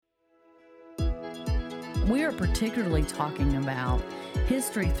we are particularly talking about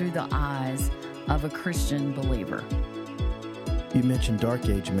history through the eyes of a Christian believer. You mentioned Dark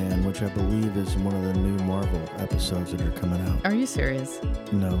Age Man, which I believe is one of the new Marvel episodes that are coming out. Are you serious?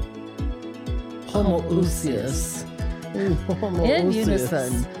 No. Homoousius. In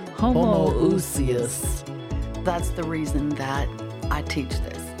unison. Homoousius. That's the reason that I teach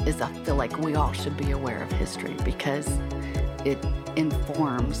this, is I feel like we all should be aware of history because it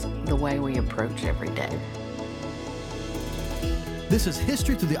informs the way we approach every day. This is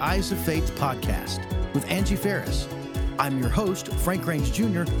History Through the Eyes of Faith podcast with Angie Ferris. I'm your host, Frank Range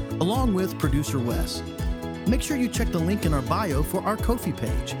Jr., along with producer Wes. Make sure you check the link in our bio for our Ko-fi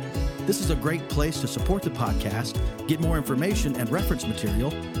page. This is a great place to support the podcast, get more information and reference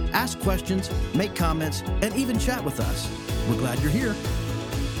material, ask questions, make comments, and even chat with us. We're glad you're here.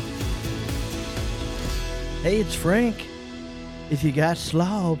 Hey, it's Frank. If you got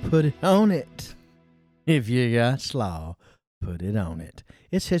slaw, put it on it. If you got slaw, put it on it.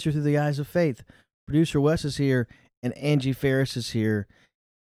 It's History Through the Eyes of Faith. Producer Wes is here, and Angie Ferris is here.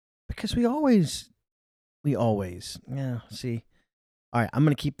 Because we always, see. All right, I'm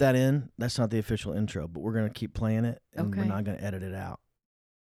going to keep that in. That's not the official intro, but we're going to keep playing it, and we're not going to edit it out.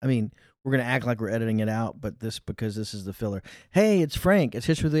 I mean, we're going to act like we're editing it out, but because this is the filler. Hey, it's Frank. It's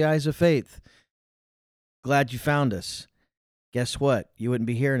History Through the Eyes of Faith. Glad you found us. Guess what? You wouldn't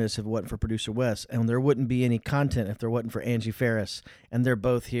be hearing this if it wasn't for producer Wes, and there wouldn't be any content if there wasn't for Angie Ferris, and they're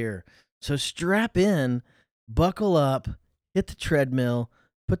both here. So strap in, buckle up, hit the treadmill,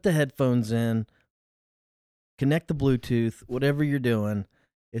 put the headphones in, connect the Bluetooth, whatever you're doing.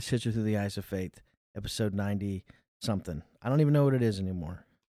 It's History Through the Eyes of Faith, episode 90-something. I don't even know what it is anymore.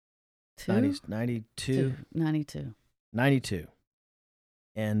 92? 92.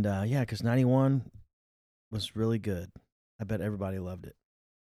 And, because 91 was really good. I bet everybody loved it.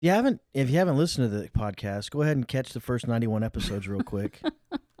 If you haven't listened to the podcast, go ahead and catch the first 91 episodes real quick.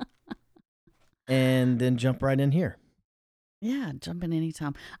 And then jump right in here. Yeah, jump in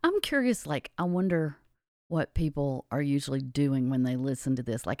anytime. I'm curious, I wonder what people are usually doing when they listen to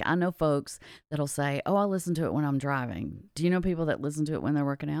this. I know folks that'll say, I listen to it when I'm driving. Do you know people that listen to it when they're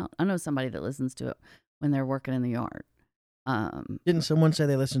working out? I know somebody that listens to it when they're working in the yard. Didn't someone say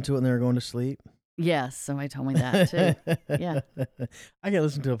they listened to it when they were going to sleep? Yes, somebody told me that too. Yeah. I can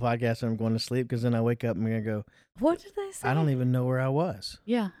listen to a podcast when I'm going to sleep because then I wake up and I'm going to go, what did they say? I don't even know where I was.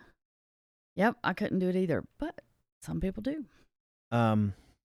 Yeah. Yep, I couldn't do it either, but some people do.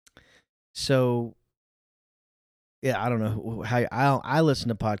 So, yeah, I don't know how I listen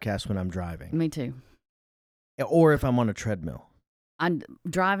to podcasts when I'm driving. Me too. Or if I'm on a treadmill. I'm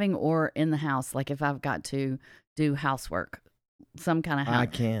driving or in the house, if I've got to do housework. Some kind of house. I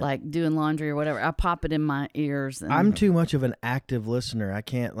can't. Like doing laundry or whatever. I pop it in my ears. And I'm too much of an active listener. I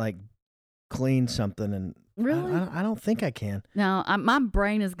can't clean something and really. I don't think I can. No, my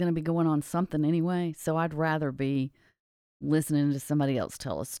brain is going to be going on something anyway. So I'd rather be listening to somebody else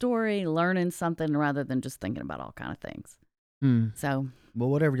tell a story, learning something rather than just thinking about all kind of things. So, well,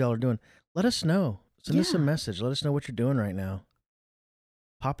 whatever y'all are doing, let us know. Send us a message. Let us know what you're doing right now.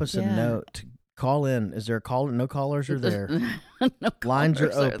 Pop us a note. Call in. Is there a call? No callers are there. No Lines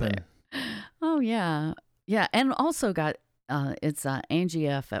are open. Oh, yeah. Yeah. And also it's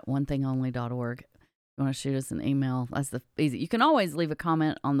AngieF at onethingonly.org. You want to shoot us an email. That's the easy. You can always leave a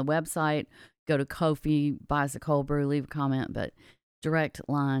comment on the website. Go to Ko-fi, buy us a cold brew, leave a comment. But direct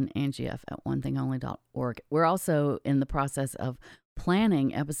line, AngieF at onethingonly.org. We're also in the process of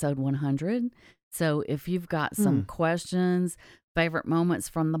planning episode 100. So if you've got some questions, favorite moments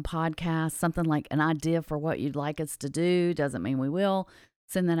from the podcast, something like an idea for what you'd like us to do, doesn't mean we will,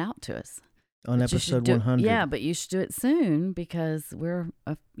 send that out to us. On episode 100. Yeah, but you should do it soon because we're,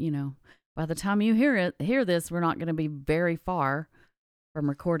 by the time you hear this, we're not going to be very far from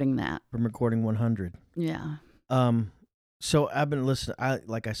recording that. From recording 100. Yeah. So I've been listening,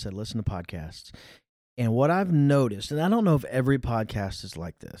 like I said, listen to podcasts. And what I've noticed, and I don't know if every podcast is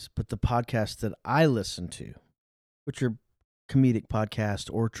like this, but the podcasts that I listen to, which are comedic podcasts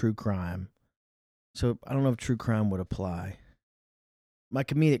or true crime. So I don't know if true crime would apply. My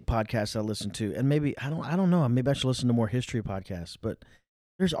comedic podcasts I listen to, and maybe, I don't know, maybe I should listen to more history podcasts, but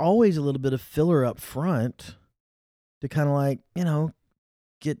there's always a little bit of filler up front to kind of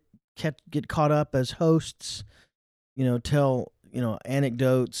get caught up as hosts, tell,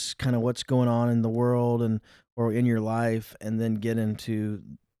 anecdotes, kind of what's going on in the world or in your life, and then get into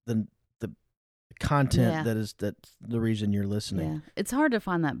the content that's the reason you're listening. Yeah. It's hard to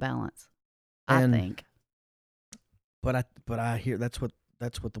find that balance, I think. But I hear that's what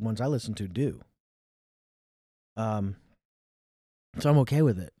the ones I listen to do. So I'm okay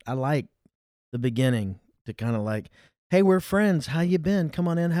with it. I like the beginning to kind of like, hey, we're friends. How you been? Come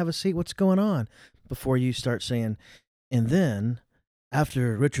on in, have a seat. What's going on? Before you start saying, and then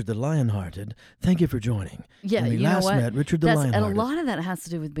after Richard the Lionhearted, thank you for joining. Yeah, when we you know last what? met Richard the And Lionhearted. a lot of that has to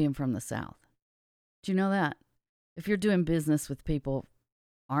do with being from the South. Do you know that? If you're doing business with people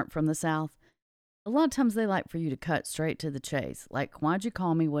aren't from the South, a lot of times they like for you to cut straight to the chase. Like, why'd you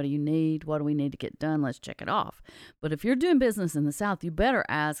call me? What do you need? What do we need to get done? Let's check it off. But if you're doing business in the South, you better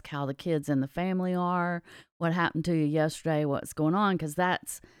ask how the kids and the family are, what happened to you yesterday, what's going on, because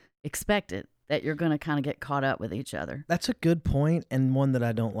that's expected, that you're going to kind of get caught up with each other. That's a good point, and one that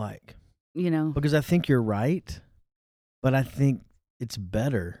I don't like. You know? Because I think you're right, but I think it's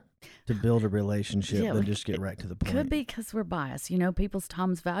better to build a relationship than just get right to the point. Could be because we're biased. You know, people's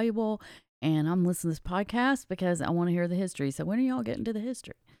time's valuable, and I'm listening to this podcast because I want to hear the history. So when are y'all getting to the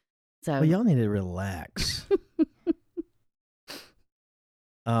history? So Well, y'all need to relax.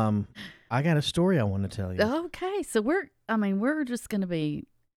 I got a story I want to tell you. Okay, so we're just going to be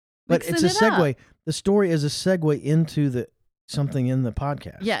But it's a mixing it up. segue. The story is a segue into something in the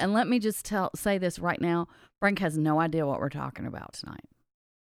podcast. Yeah, and let me just say this right now. Frank has no idea what we're talking about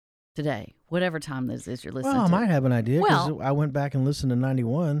today, whatever time this is you're listening Well, I to. might have an idea because Well- I went back and listened to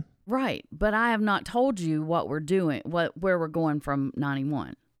 91. Right, but I have not told you what we're doing, where we're going from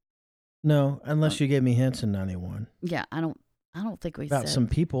 91. No, unless you gave me hints in 91 Yeah, I don't think we about said. some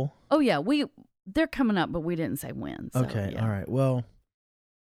people. Oh yeah, they're coming up, but we didn't say when. So, Okay, yeah. all right. Well,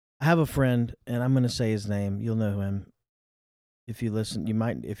 I have a friend, and I'm going to say his name. You'll know him. If you listen, you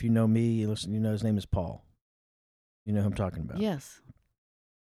might. If you know me, you know his name is Paul. You know who I'm talking about. Yes.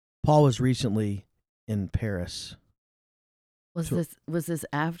 Paul was recently in Paris. Was this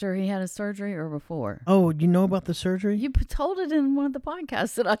after he had his surgery or before? Oh, you know about the surgery? You told it in one of the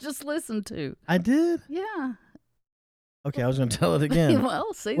podcasts that I just listened to. I did? Yeah. Okay, I was going to tell it again.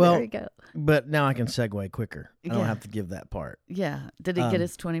 Well, see, Well, there you go. But now I can segue quicker. I don't Yeah. have to give that part. Yeah. Did he get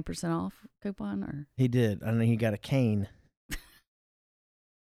his 20% off coupon or? He did. I mean, he got a cane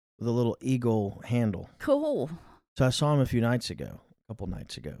with a little eagle handle. Cool. So I saw him a couple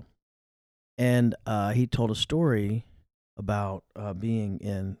nights ago. And he told a story about being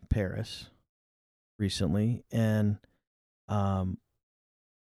in Paris recently and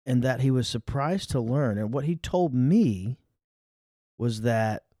that he was surprised to learn. And what he told me was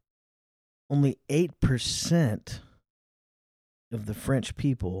that only 8% of the French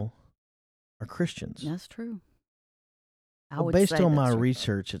people are Christians. That's true. Well, based on my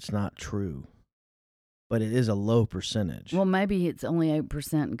research, it's not true, but it is a low percentage. Well, maybe it's only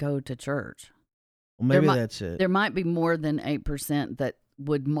 8% go to church. Well, maybe that's it. There might be more than 8% that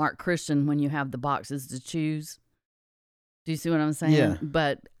would mark Christian when you have the boxes to choose. Do you see what I'm saying? Yeah.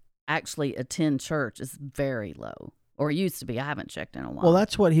 But actually attend church is very low, or used to be. I haven't checked in a while. Well,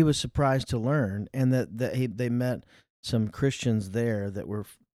 that's what he was surprised to learn, and that they met some Christians there that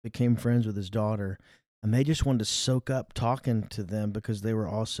became friends with his daughter, and they just wanted to soak up talking to them because they were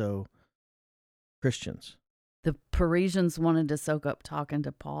also Christians. The Parisians wanted to soak up talking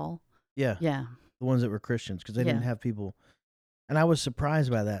to Paul. Yeah. Yeah. The ones that were Christians, because they didn't have people. And I was surprised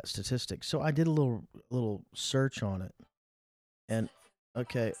by that statistic. So I did a little search on it. And,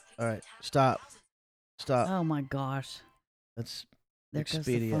 okay, all right, stop. Oh, my gosh. That's There goes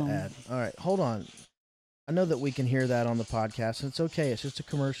the Expedia phone. ad. All right, hold on. I know that we can hear that on the podcast, and it's okay. It's just a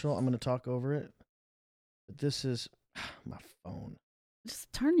commercial. I'm going to talk over it. But this is my phone.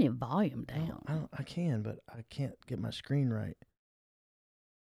 Just turn your volume down. I can, but I can't get my screen right.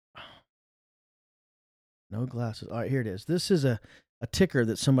 No glasses. All right, here it is. This is a ticker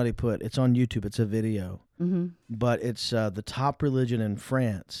that somebody put. It's on YouTube. It's a video. Mm-hmm. But it's the top religion in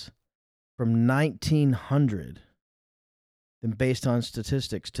France from 1900, then based on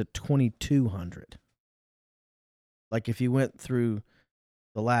statistics, to 2200. Like if you went through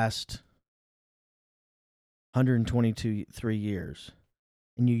the last 123 years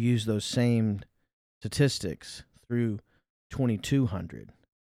and you use those same statistics through 2200,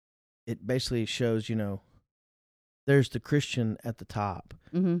 it basically shows, there's the Christian at the top.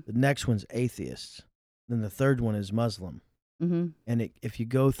 Mm-hmm. The next one's atheists. Then the third one is Muslim. Mm-hmm. And if you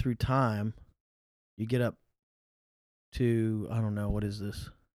go through time, you get up to, I don't know, what is this?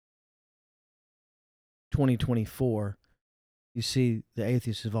 2024. You see the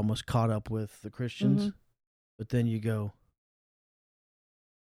atheists have almost caught up with the Christians. Mm-hmm. But then you go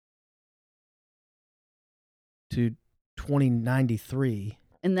to 2093.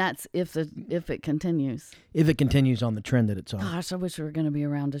 And that's if it continues. If it continues on the trend that it's on. Gosh, I wish we were going to be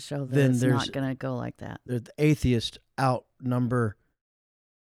around to show that Then it's there's- not going to go like that. The atheists outnumber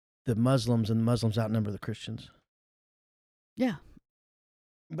the Muslims, and the Muslims outnumber the Christians. Yeah.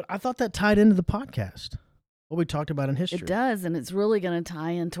 But I thought that tied into the podcast. what we talked about in history. It does, and it's really going to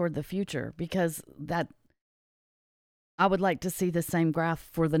tie in toward the future, because I would like to see the same graph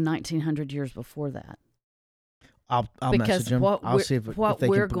for the 1900 years before that. I'll because message them. I'll see if what they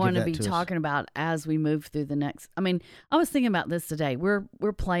we're can going give to that be to talking about as we move through the next. I mean, I was thinking about this today. We're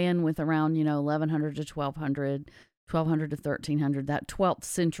playing with around 1100 to 1200, 1200 to 1300. That 12th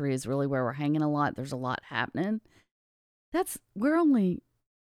century is really where we're hanging a lot. There's a lot happening. We're only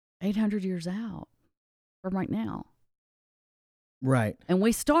 800 years out from right now. Right. And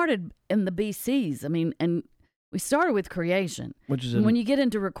we started in the BCs. I mean, and we started with creation. Which is when you get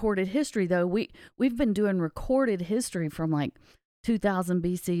into recorded history, though, we've been doing recorded history from like 2000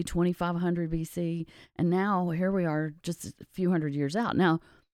 BC, 2500 BC, and now here we are just a few hundred years out. Now,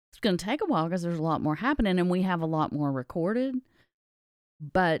 it's going to take a while because there's a lot more happening, and we have a lot more recorded,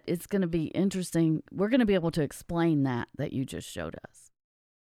 but it's going to be interesting. We're going to be able to explain that you just showed us.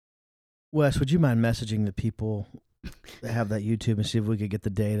 Wes, would you mind messaging the people that have that YouTube and see if we could get the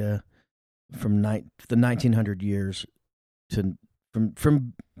data from the 1900 years to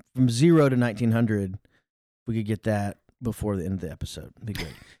from 0 to 1900? We could get that before the end of the episode. It'd be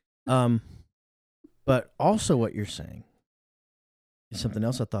great. But also what you're saying is something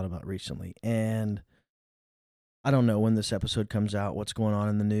else I thought about recently, and I don't know when this episode comes out, what's going on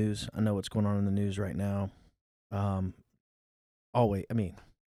in the news. I know what's going on in the news right now. Always, I mean,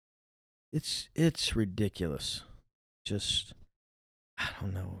 it's ridiculous. Just, I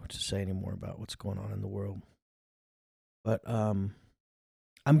don't know what to say anymore about what's going on in the world. But I'm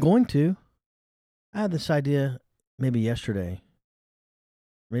going to. I had this idea maybe yesterday.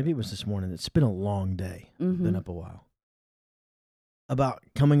 Maybe it was this morning. It's been a long day. I've been up a while. About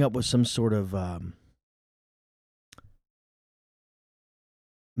coming up with some sort of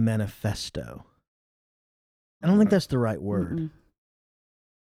manifesto. I don't think that's the right word. Mm-mm.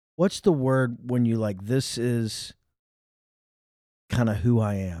 What's the word when you like, this is kind of who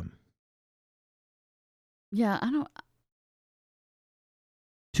I am? Yeah, I don't.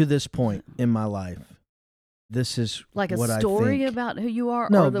 To this point in my life, this is Like a what story I think. about who you are,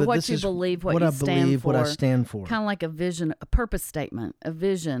 No, or but what this you is believe, what what you I stand believe, for. what I stand for. Kind of like a vision, a purpose statement, a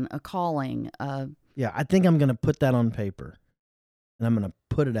vision, a calling. Yeah, I think I'm going to put that on paper, and I'm going to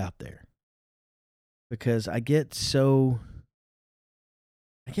put it out there, because I get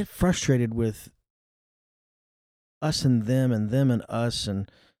frustrated with us and them and us,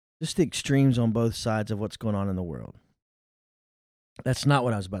 and just the extremes on both sides of what's going on in the world. That's not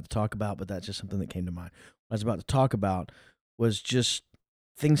what I was about to talk about, but that's just something that came to mind. What I was about to talk about was just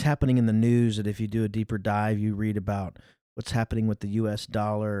things happening in the news that if you do a deeper dive, you read about what's happening with the U.S.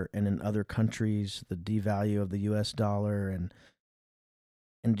 dollar and in other countries, the devalue of the U.S. dollar, and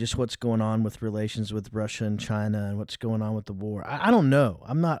just what's going on with relations with Russia and China and what's going on with the war. I don't know.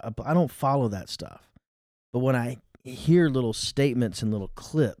 I don't follow that stuff. But when I hear little statements and little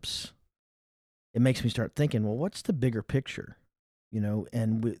clips, it makes me start thinking, well, what's the bigger picture?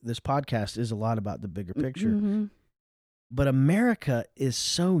 And this podcast is a lot about the bigger picture. Mm-hmm. But America is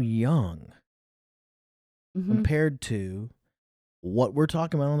so young compared to what we're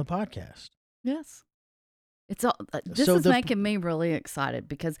talking about on the podcast. Yes. It's all. This So is making me really excited,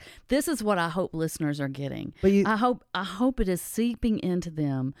 because this is what I hope listeners are getting. But I hope it is seeping into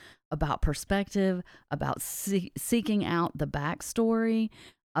them about perspective, about seeking out the backstory,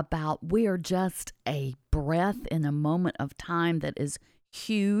 about we are just a breath in a moment of time that is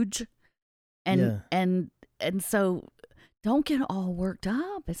huge, and so don't get all worked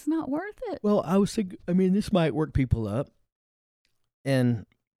up. It's not worth it. Well, I was thinking, this might work people up, and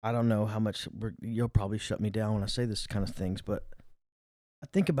I don't know how much you'll probably shut me down when I say this kind of things, but I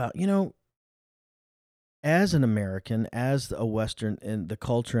think about, as an American, as a Western, in the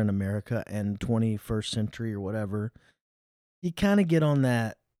culture in America and 21st century or whatever, you kind of get on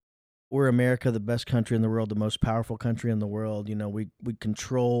that, we're America, the best country in the world, the most powerful country in the world. We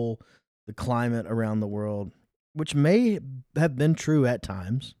control the climate around the world, which may have been true at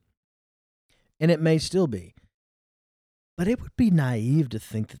times, and it may still be. But it would be naive to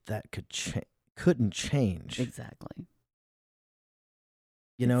think that couldn't change. Exactly.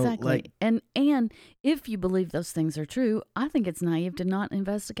 Like, and if you believe those things are true, I think it's naive to not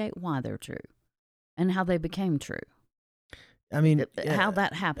investigate why they're true and how they became true. How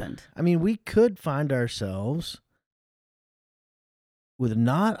that happened. We could find ourselves with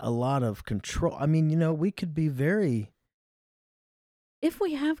not a lot of control. We could be very... If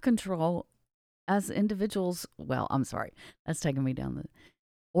we have control as individuals, well, I'm sorry, that's taking me down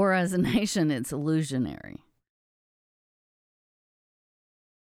or as a nation, it's illusionary.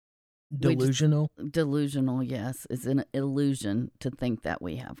 Delusional? Delusional, yes. It's an illusion to think that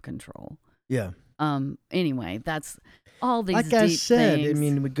we have control. Yeah. Anyway, that's all these like I deep said, things. I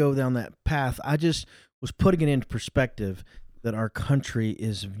mean, we go down that path. I just was putting it into perspective that our country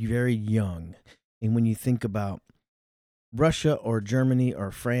is very young. And when you think about Russia or Germany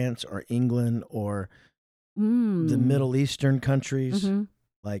or France or England or the Middle Eastern countries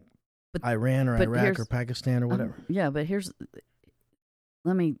like Iran or Iraq or Pakistan or whatever. Yeah, but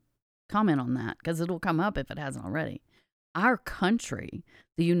let me comment on that because it'll come up if it hasn't already. Our country,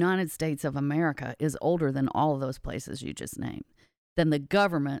 the United States of America, is older than all of those places you just named, than the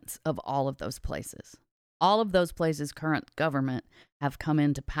governments of all of those places. All of those places' current government have come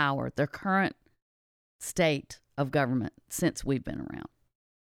into power, their current state of government since we've been around.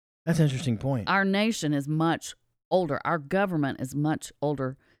 That's an interesting point. Our nation is much older. Our government is much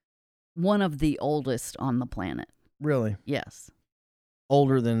older. One of the oldest on the planet. Really? Yes.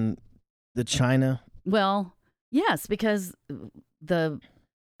 Older than the China? Well, yes, because the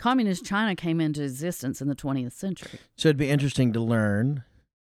communist China came into existence in the 20th century. So it'd be interesting to learn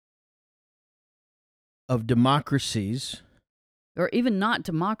of democracies. Or even not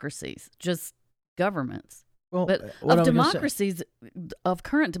democracies, just governments. Well, but of democracies, of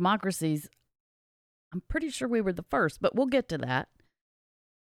current democracies, I'm pretty sure we were the first, but we'll get to that.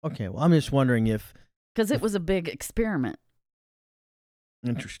 Okay, well, I'm just wondering if... Because it was a big experiment.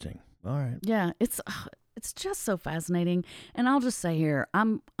 Interesting. All right. Yeah, it's just so fascinating. And I'll just say here,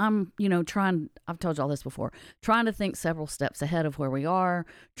 I'm trying, I've told you all this before, trying to think several steps ahead of where we are,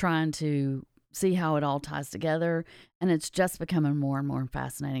 trying to see how it all ties together. And it's just becoming more and more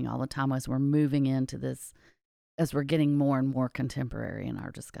fascinating all the time as we're moving into this, as we're getting more and more contemporary in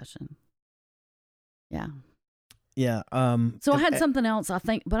our discussion. Yeah. Yeah. So I had something else, I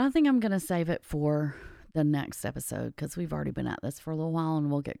think I'm going to save it for the next episode because we've already been at this for a little while and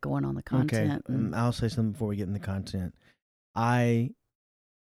we'll get going on the content. Okay. I'll say something before we get into content. I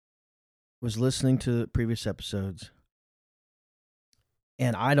was listening to previous episodes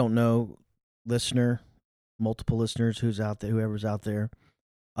and I don't know, multiple listeners, whoever's out there.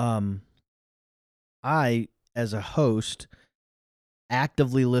 I, as a host,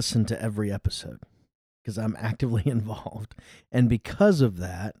 actively listen to every episode because I'm actively involved. And because of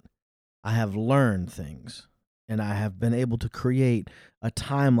that, I have learned things and I have been able to create a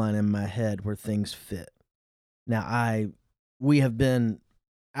timeline in my head where things fit. Now, we have been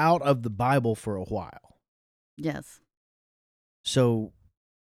out of the Bible for a while. Yes. So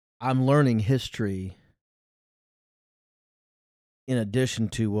I'm learning history in addition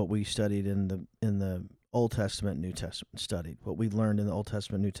to what we studied in the Old Testament, New Testament studied, what we learned in the Old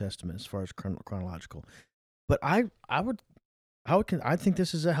Testament, New Testament as far as chronological. But I think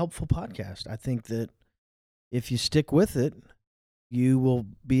this is a helpful podcast. I think that if you stick with it, you will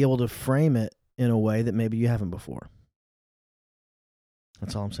be able to frame it in a way that maybe you haven't before.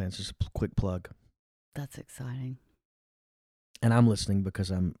 That's all I'm saying. It's just a quick plug. That's exciting. And I'm listening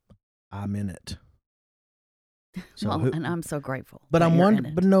because I'm in it. So and I'm so grateful. But I'm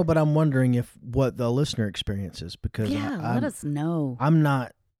wondering if what the listener experience is because let us know. I'm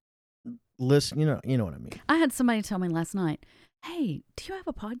not listening. You know what I mean. I had somebody tell me last night, "Hey, do you have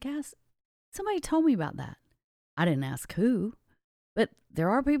a podcast?" Somebody told me about that. I didn't ask who, but there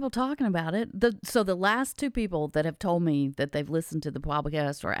are people talking about it. So the last two people that have told me that they've listened to the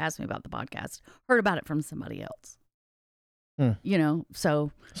podcast or asked me about the podcast heard about it from somebody else.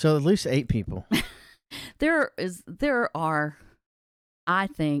 So at least 8 people. There are, I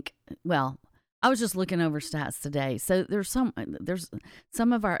think, well, I was just looking over stats today. So there's some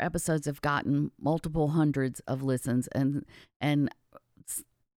of our episodes have gotten multiple hundreds of listens and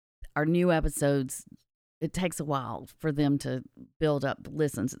our new episodes, it takes a while for them to build up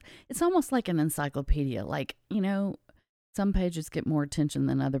listens. It's almost like an encyclopedia. Like, some pages get more attention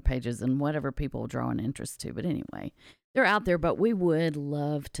than other pages and whatever people draw an interest to. But anyway, they're out there, but we would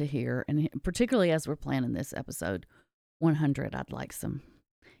love to hear, and particularly as we're planning this episode 100, I'd like some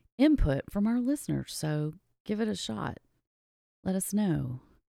input from our listeners. So give it a shot. Let us know.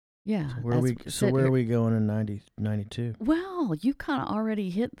 Yeah. So where are we going in 92? Well, you kind of already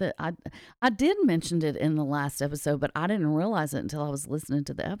hit I did mention it in the last episode, but I didn't realize it until I was listening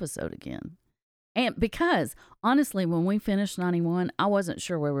to the episode again. And because honestly, when we finished 91, I wasn't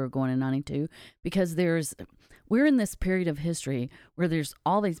sure where we were going in 92 because we're in this period of history where there's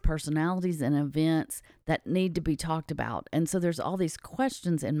all these personalities and events that need to be talked about. And so there's all these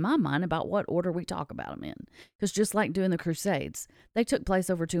questions in my mind about what order we talk about them in. Because just like doing the Crusades, they took place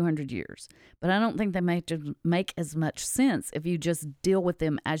over 200 years. But I don't think they make as much sense if you just deal with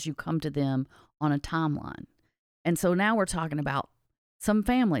them as you come to them on a timeline. And so now we're talking about some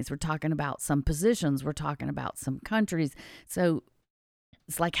families, we're talking about some positions, we're talking about some countries. So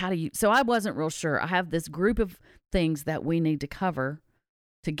it's like, how do you, so I wasn't real sure. I have this group of things that we need to cover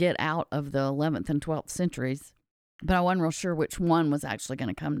to get out of the 11th and 12th centuries, but I wasn't real sure which one was actually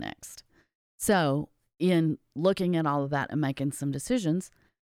going to come next. So in looking at all of that and making some decisions,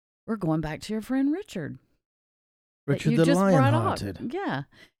 we're going back to your friend Richard. Richard the Lionhearted. Yeah.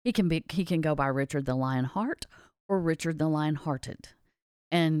 He can go by Richard the Lionheart or Richard the Lionhearted.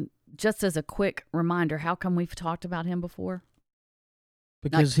 And just as a quick reminder, how come we've talked about him before?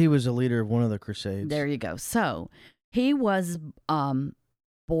 Because he was a leader of one of the Crusades. There you go. So he was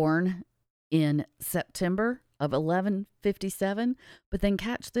born in September of 1157. But then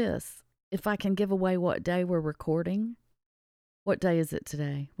catch this. If I can give away what day we're recording. What day is it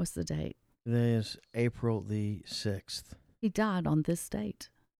today? What's the date? Today is April the 6th. He died on this date.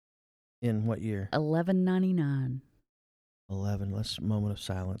 In what year? 1199. 11. Let's moment of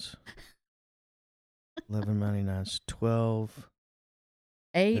silence. 1199 is 12.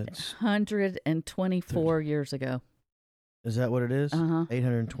 824 years ago. Is that what it is?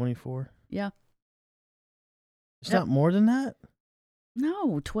 824? Yeah. It's not more than that? No,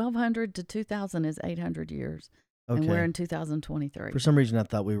 1200 to 2000 is 800 years. Okay. And we're in 2023. For some reason, I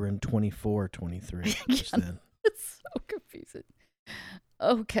thought we were in 23 just then. It's so confusing.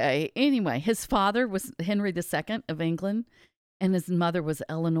 Okay. Anyway, his father was Henry II of England, and his mother was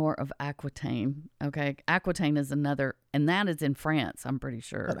Eleanor of Aquitaine. Okay. Aquitaine is another, and that is in France, I'm pretty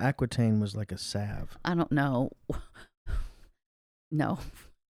sure. But Aquitaine was like a salve. I don't know. No.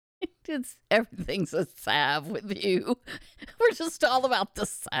 Everything's a salve with you. We're just all about the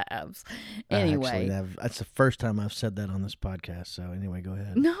salves. Anyway. Actually, that's the first time I've said that on this podcast. So anyway, go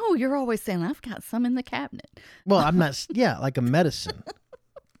ahead. No, you're always saying, I've got some in the cabinet. Well, I'm not, like a medicine.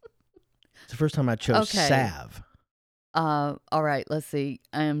 It's the first time I chose salve. All right, let's see.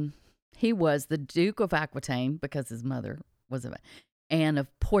 He was the Duke of Aquitaine because his mother was Anne of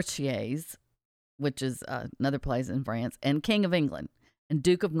Poitiers, which is another place in France, and King of England, and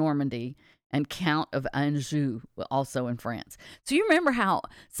Duke of Normandy, and Count of Anjou, also in France. So you remember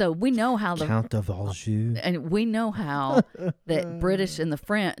we know how the Count of Anjou, and we know how the British and the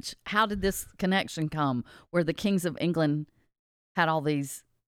French. How did this connection come? Where the kings of England had all these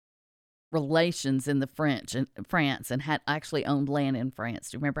relations in France and had actually owned land in France.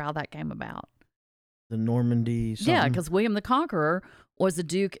 Do you remember how that came about? The Normandy. Something? Yeah, because William the Conqueror was a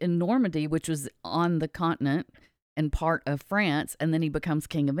duke in Normandy, which was on the continent and part of France, and then he becomes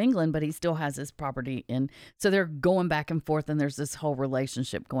King of England, but he still has his property in. So they're going back and forth, and there's this whole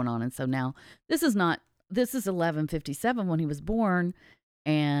relationship going on. And so now this is 1157 when he was born,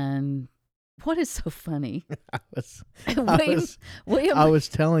 and what is so funny? I was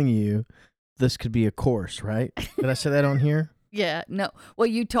telling you this could be a course, right? Did I say that on here? Yeah, no. Well,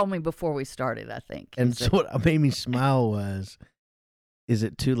 you told me before we started, I think. And so what made me smile was, is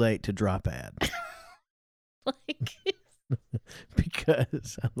it too late to drop ad?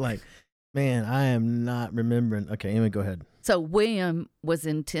 Because I'm like, man, I am not remembering. Okay, anyway, go ahead. So William was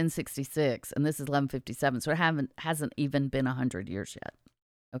in 1066, and this is 1157, so it hasn't even been 100 years yet.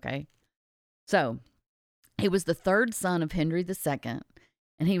 Okay? So he was the third son of Henry II,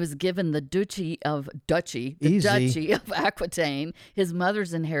 and he was given the Duchy of Aquitaine, his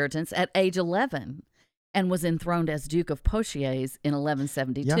mother's inheritance, at age 11, and was enthroned as Duke of Poitiers in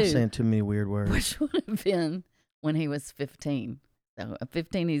 1172. Y'all saying too many weird words. Which would have been when he was 15. So at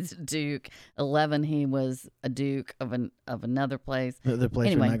 15, he's a duke. 11, he was a duke of another place. The place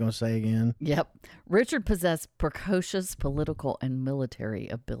anyway, we're not going to say again. Yep. Richard possessed precocious political and military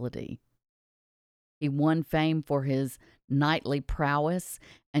ability. He won fame for his knightly prowess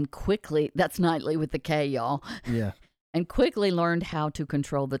and quickly, that's knightly with the K, y'all. Yeah. And quickly learned how to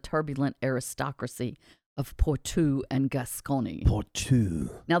control the turbulent aristocracy of Poitou and Gascony.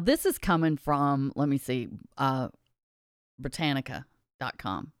 Poitou. Now, this is coming from, let me see,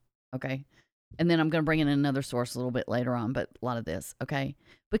 Britannica.com, okay? And then I'm going to bring in another source a little bit later on, but a lot of this, okay?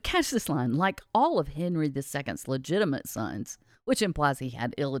 But catch this line. Like all of Henry II's legitimate sons, which implies he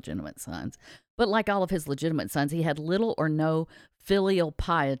had illegitimate sons, but like all of his legitimate sons, he had little or no filial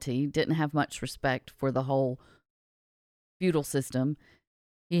piety, didn't have much respect for the whole feudal system.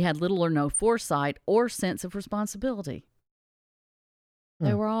 He had little or no foresight or sense of responsibility.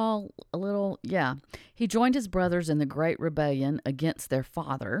 They were all a little, yeah. He joined his brothers in the Great Rebellion against their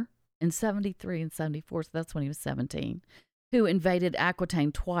father in 73 and 74, so that's when he was 17, who invaded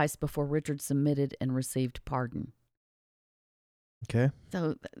Aquitaine twice before Richard submitted and received pardon. Okay.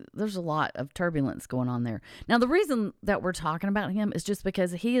 So there's a lot of turbulence going on there. Now, the reason that we're talking about him is just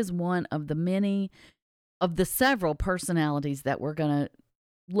because he is one of the several personalities that we're going to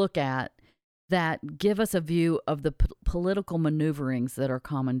look at that give us a view of the political maneuverings that are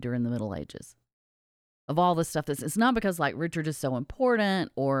common during the Middle Ages. Of all the stuff it's not because like Richard is so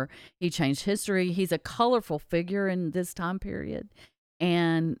important or he changed history. He's a colorful figure in this time period.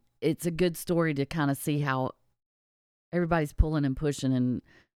 And it's a good story to kind of see how everybody's pulling and pushing and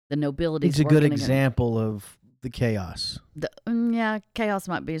the nobility. He's a good example of the chaos. Chaos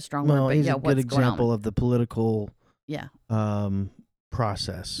might be a strong word, but he's yeah, a good example of the political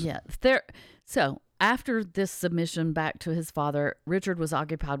process. Yeah. So after this submission back to his father, Richard was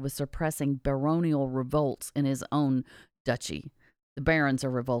occupied with suppressing baronial revolts in his own duchy. The barons are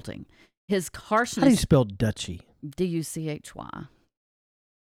revolting. His harshness. How do you spell duchy? Duchy.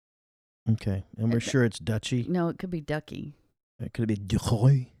 Okay. And we're sure it's duchy? No, it could be ducky. It could be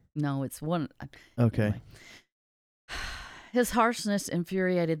duchy? No, it's one. Okay. Anyway. His harshness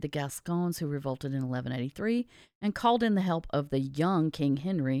infuriated the Gascons, who revolted in 1183 and called in the help of the young King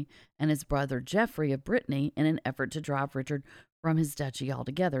Henry and his brother Geoffrey of Brittany in an effort to drive Richard from his duchy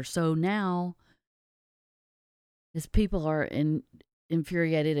altogether. So now his people are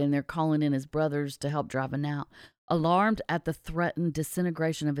infuriated and they're calling in his brothers to help drive him out. Alarmed at the threatened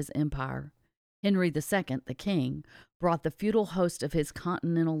disintegration of his empire, Henry II, the king, brought the feudal host of his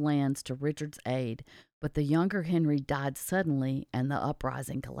continental lands to Richard's aid, but the younger Henry died suddenly and the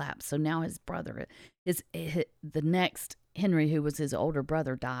uprising collapsed. So now his brother, the next Henry, who was his older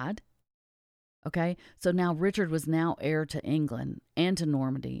brother, died. Okay, so now Richard was now heir to England and to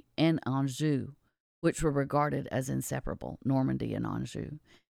Normandy and Anjou, which were regarded as inseparable, Normandy and Anjou.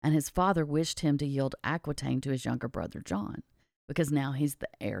 And his father wished him to yield Aquitaine to his younger brother John, because now he's the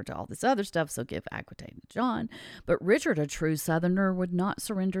heir to all this other stuff, so give Aquitaine to John. But Richard, a true Southerner, would not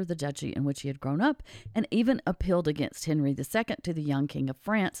surrender the duchy in which he had grown up, and even appealed against Henry II to the young king of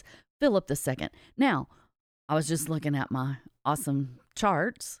France, Philip II. Now, I was just looking at my awesome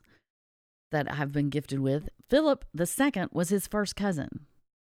charts that I've been gifted with. Philip II was his first cousin.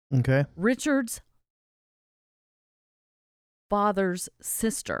 Okay. Richard's father's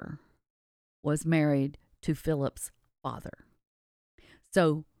sister was married to Philip's father.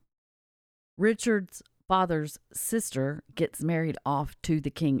 So Richard's father's sister gets married off to the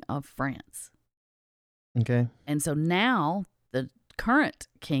King of France. Okay. And so now the current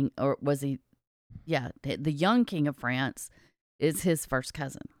king, or was he? Yeah, the young King of France is his first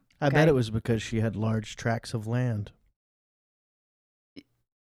cousin. I bet it was because she had large tracts of land.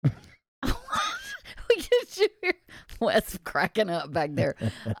 Did you hear Wes cracking up back there?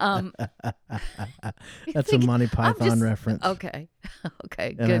 That's a Monty Python reference. Okay.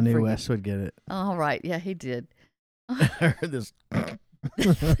 And good I knew for Wes you. would get it. All right. Yeah, he did. I heard this.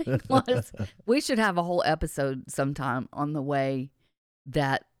 The thing was, we should have a whole episode sometime on the way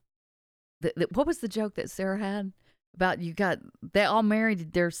that what was the joke that Sarah had about they all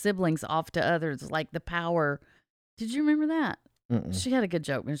married their siblings off to others, like the power. Did you remember that? Mm-mm. She had a good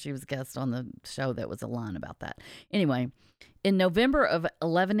joke when she was a guest on the show that was a line about that. Anyway, in November of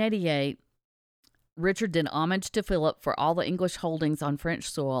 1188, Richard did homage to Philip for all the English holdings on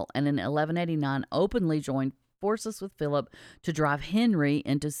French soil, and in 1189 openly joined forces with Philip to drive Henry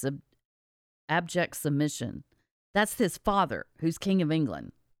into abject submission. That's his father, who's King of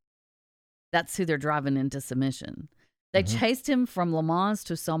England. That's who they're driving into submission. They chased him from Le Mans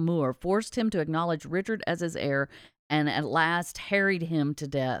to Saumur, forced him to acknowledge Richard as his heir, and at last harried him to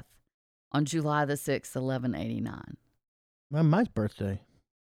death on July the 6th, 1189. My birthday.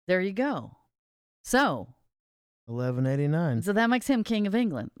 There you go. So 1189. So that makes him King of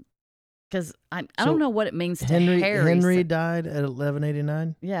England. Because I don't know what it means to harry. Henry died at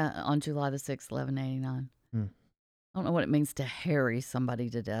 1189? Yeah, on July the 6th, 1189. I don't know what it means to harry somebody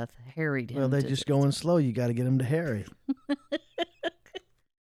to death. Harried him. Well, they're just going slow. You got to get him to harry.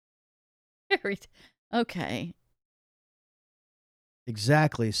 Harried. Okay.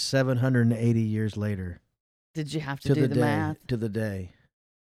 Exactly 780 years later. Did you have to do the math? To the day.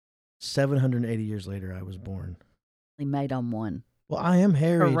 780 years later, I was born. He made on one. Well, I am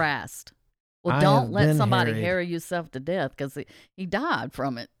harried. Harassed. Well, don't let somebody harry yourself to death because he died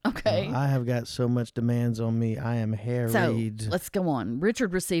from it. Okay. I have got so much demands on me. I am harried. So let's go on.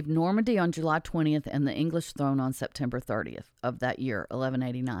 Richard received Normandy on July 20th and the English throne on September 30th of that year,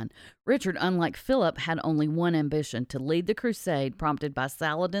 1189. Richard, unlike Philip, had only one ambition: to lead the crusade prompted by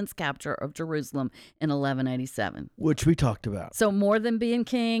Saladin's capture of Jerusalem in 1187. Which we talked about. So more than being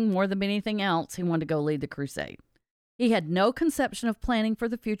king, more than anything else, he wanted to go lead the crusade. He had no conception of planning for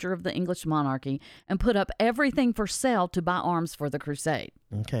the future of the English monarchy and put up everything for sale to buy arms for the crusade.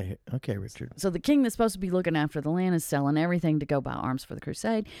 Okay, Richard. So the king that's supposed to be looking after the land is selling everything to go buy arms for the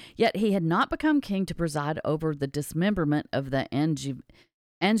crusade. Yet he had not become king to preside over the dismemberment of the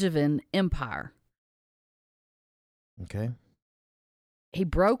Angevin Empire. Okay. He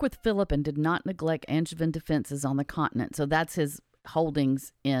broke with Philip and did not neglect Angevin defenses on the continent. So that's his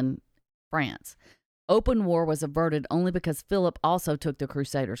holdings in France. Open war was averted only because Philip also took the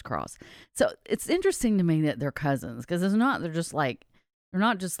Crusaders' cross. So it's interesting to me that they're cousins, because they're not just like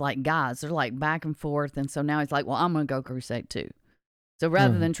guys. They're like back and forth. And so now he's like, well, I'm going to go crusade too. So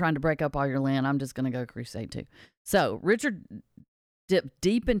rather than trying to break up all your land, I'm just going to go crusade too. So Richard dipped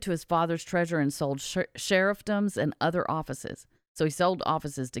deep into his father's treasure and sold sheriffdoms and other offices. So he sold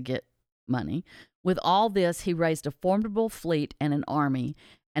offices to get money. With all this, he raised a formidable fleet and an army.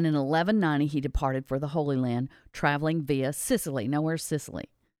 And in 1190, he departed for the Holy Land, traveling via Sicily. Now, where's Sicily?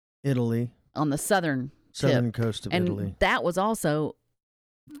 Italy. On the southern tip. Coast of and Italy. That was also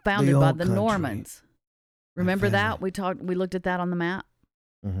founded by the country. Normans. Remember that? We looked at that on the map.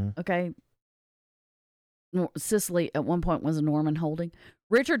 Mm-hmm. Okay. Sicily at one point was a Norman holding.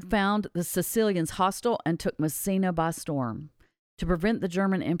 Richard found the Sicilians hostile and took Messina by storm. To prevent the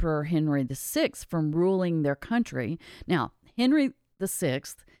German Emperor Henry VI from ruling their country. Now, Henry VI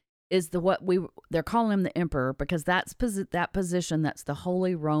is they're calling him the emperor because that's that position, that's the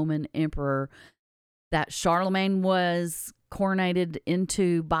Holy Roman Emperor that Charlemagne was coronated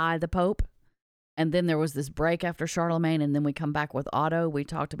into by the Pope. And then there was this break after Charlemagne, and then we come back with Otto. We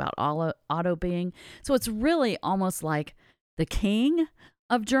talked about Otto being. So it's really almost like the king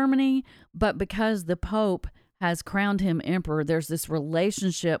of Germany, but because the Pope has crowned him emperor, there's this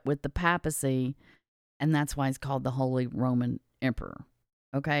relationship with the papacy, and that's why he's called the Holy Roman Emperor.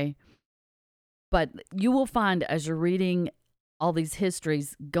 Okay? But you will find as you're reading all these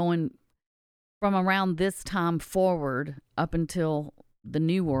histories going from around this time forward up until the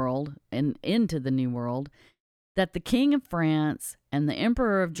New World and into the New World, that the King of France and the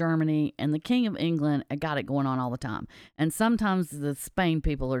Emperor of Germany and the King of England got it going on all the time. And sometimes the Spain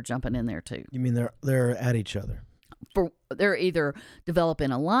people are jumping in there too. You mean they're at each other? They're either developing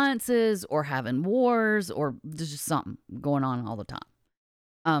alliances or having wars, or there's just something going on all the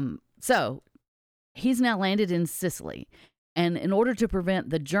time. So he's now landed in Sicily. And in order to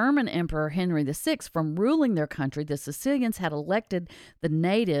prevent the German Emperor Henry VI from ruling their country, the Sicilians had elected the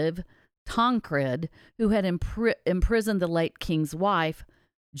native Tancred, who had imprisoned the late king's wife,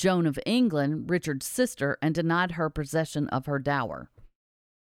 Joan of England, Richard's sister, and denied her possession of her dower.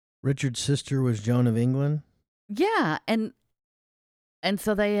 Richard's sister was Joan of England? Yeah, and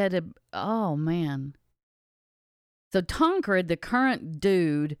so they had to, oh man. So Tancred, the current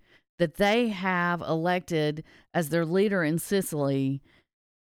dude that they have elected as their leader in Sicily,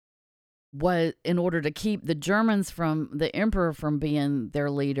 was in order to keep the Germans from the emperor from being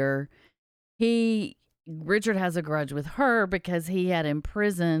their leader. Richard has a grudge with her because he had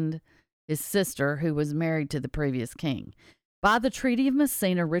imprisoned his sister, who was married to the previous king. By the Treaty of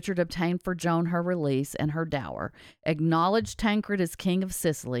Messina, Richard obtained for Joan her release and her dower, acknowledged Tancred as king of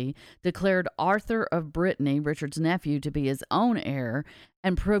Sicily, declared Arthur of Brittany, Richard's nephew, to be his own heir,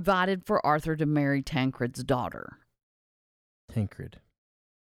 and provided for Arthur to marry Tancred's daughter. Tancred.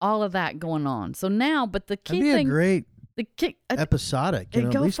 All of that going on. So now, but the key That'd be thing... a great the episodic.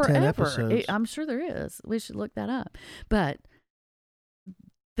 It'd at least go 10 forever. episodes. I'm sure there is. We should look that up. But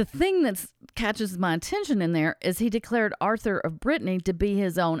the thing that catches my attention in there is he declared Arthur of Brittany to be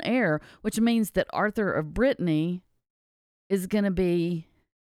his own heir, which means that Arthur of Brittany is going to be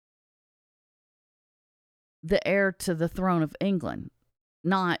the heir to the throne of England,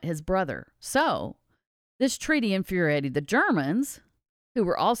 not his brother. So this treaty infuriated the Germans, who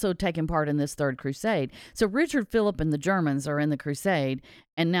were also taking part in this Third Crusade. So Richard, Philip, and the Germans are in the crusade,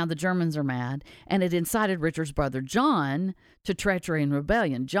 and now the Germans are mad, and it incited Richard's brother John to treachery and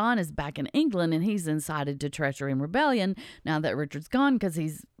rebellion. John is back in England, and he's incited to treachery and rebellion now that Richard's gone, because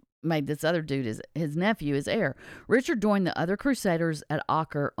he's made this other dude, his nephew, his heir. Richard joined the other crusaders at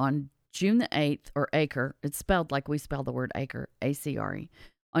Acre on June the 8th, or Acre. It's spelled like we spell the word Acre, A-C-R-E.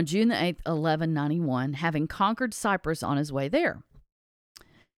 On June the 8th, 1191, having conquered Cyprus on his way there.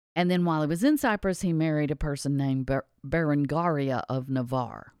 And then while he was in Cyprus, he married a person named Berengaria of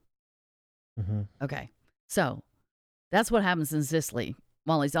Navarre. Mm-hmm. Okay, so that's what happens in Sicily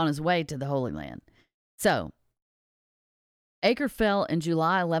while he's on his way to the Holy Land. So Acre fell in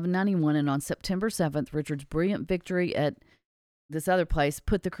July 1191, and on September 7th, Richard's brilliant victory at this other place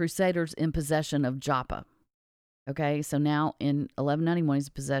put the Crusaders in possession of Joppa. Okay, so now in 1191, he's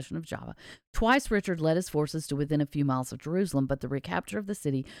in possession of Java. Twice Richard led his forces to within a few miles of Jerusalem, but the recapture of the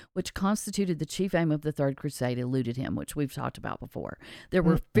city, which constituted the chief aim of the Third Crusade, eluded him, which we've talked about before. There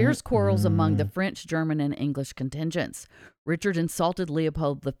were fierce quarrels among the French, German, and English contingents. Richard insulted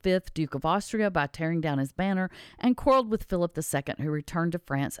Leopold V, Duke of Austria, by tearing down his banner, and quarreled with Philip II, who returned to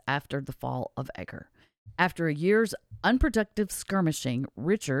France after the fall of Acre. After a year's unproductive skirmishing,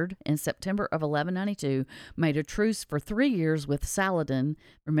 Richard, in September of 1192, made a truce for 3 years with Saladin.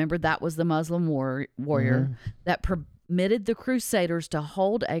 Remember, that was the Muslim warrior that permitted the Crusaders to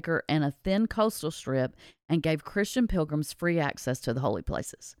hold Acre and a thin coastal strip and gave Christian pilgrims free access to the holy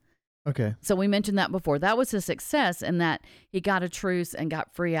places. Okay. So we mentioned that before. That was a success in that he got a truce and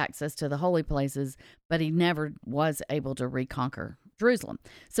got free access to the holy places, but he never was able to reconquer Jerusalem.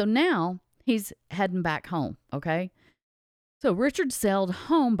 So now he's heading back home, okay? So Richard sailed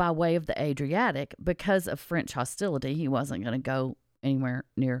home by way of the Adriatic because of French hostility. He wasn't going to go anywhere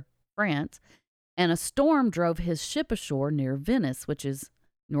near France. And a storm drove his ship ashore near Venice, which is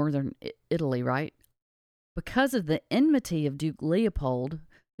northern Italy, right? Because of the enmity of Duke Leopold,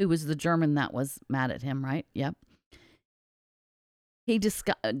 who was the German that was mad at him, right? Yep.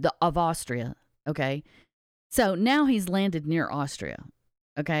 Of Austria, okay? So now he's landed near Austria.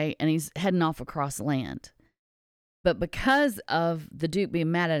 Okay, and he's heading off across land. But because of the Duke being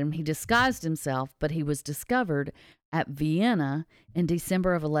mad at him, he disguised himself, but he was discovered at Vienna in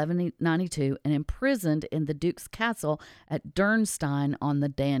December of 1192 and imprisoned in the Duke's castle at Dürnstein on the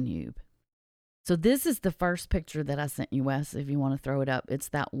Danube. So this is the first picture that I sent you, Wes, if you want to throw it up. It's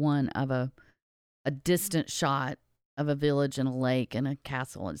that one of a distant shot of a village and a lake and a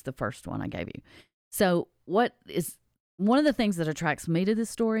castle. It's the first one I gave you. So one of the things that attracts me to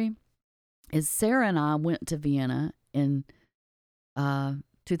this story is Sarah and I went to Vienna in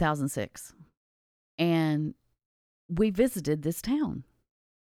 2006, and we visited this town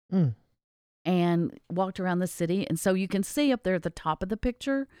and walked around the city. And so you can see up there at the top of the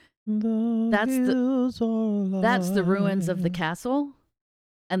picture, that's the ruins of the castle.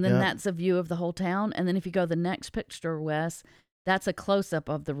 And then that's a view of the whole town. And then if you go to the next picture, Wes, that's a close-up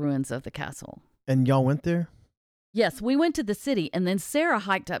of the ruins of the castle. And y'all went there? Yes, we went to the city, and then Sarah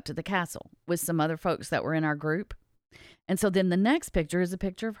hiked up to the castle with some other folks that were in our group. And so then the next picture is a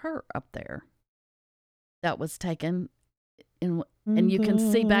picture of her up there that was taken in, and you can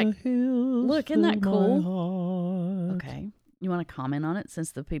see back. Look, isn't that cool? Okay. You want to comment on it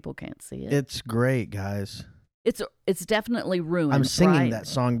since the people can't see it? It's great, guys. It's definitely ruined. I'm singing right? that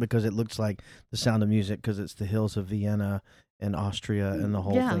song because it looks like The Sound of Music because it's the hills of Vienna and Austria and the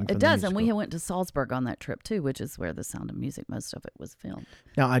whole thing. Yeah, it does. And we went to Salzburg on that trip too, which is where The Sound of Music, most of it was filmed.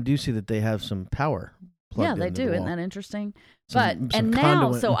 Now, I do see that they have some power plugged they into do. the Isn't wall. that interesting? Some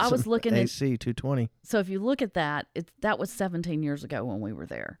now, so and I was looking at AC 220. So if you look at that, that was 17 years ago when we were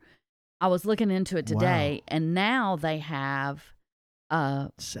there. I was looking into it today, and now they have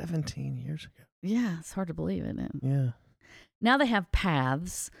 17 years ago. Yeah, it's hard to believe, isn't it? Yeah. Now they have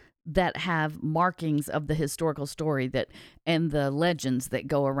paths that have markings of the historical story and the legends that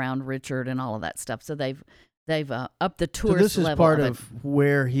go around Richard and all of that stuff. So they've upped the tourist level. So this is part of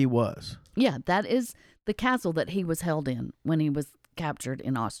where he was. Yeah, that is the castle that he was held in when he was captured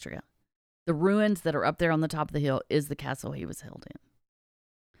in Austria. The ruins that are up there on the top of the hill is the castle he was held in.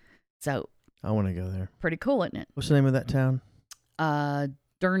 So I want to go there. Pretty cool, isn't it? What's the name of that town?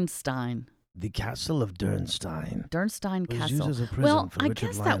 Dürnstein. The Castle of Dürnstein. Dürnstein was Castle. used as a prison Well, for I Richard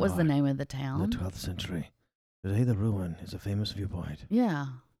guess that was the Lionheart name of the town. in the 12th century. Today, the ruin is a famous viewpoint. Yeah.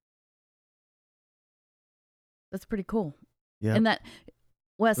 That's pretty cool. Yeah. And that,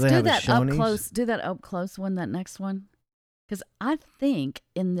 Wes, Do they do have a that up Shoney's? close. Do that up close one, that next one. Because I think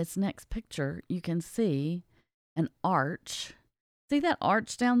in this next picture, you can see an arch. See that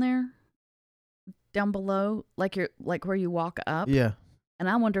arch down there? Down below? Like where you walk up? Yeah. And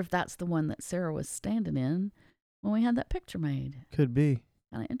I wonder if that's the one that Sarah was standing in when we had that picture made. Could be.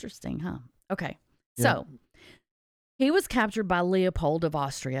 Kind of interesting, huh? Okay. Yeah. So he was captured by Leopold of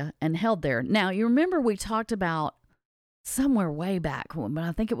Austria and held there. Now, you remember we talked about somewhere way back, but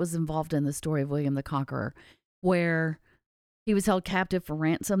I think it was involved in the story of William the Conqueror, where he was held captive for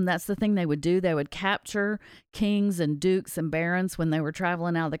ransom. That's the thing they would do. They would capture kings and dukes and barons when they were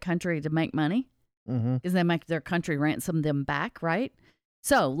traveling out of the country to make money. Because they make their country ransom them back, right?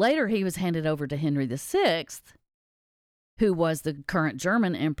 So later he was handed over to Henry VI, who was the current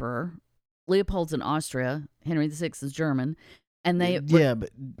German emperor. Leopold's in Austria. Henry VI is German. And they but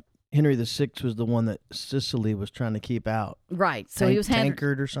Henry VI was the one that Sicily was trying to keep out. Right. So he was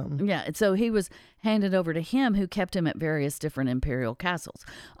Tancred or something. Yeah. So he was handed over to him, who kept him at various different imperial castles.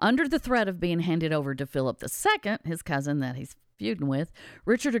 Under the threat of being handed over to Philip II, his cousin that he's feuding with,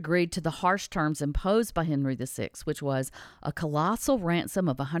 Richard agreed to the harsh terms imposed by Henry VI, which was a colossal ransom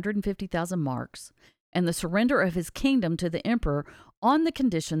of 150,000 marks and the surrender of his kingdom to the emperor on the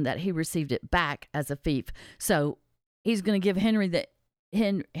condition that he received it back as a fief. So he's going to give Henry the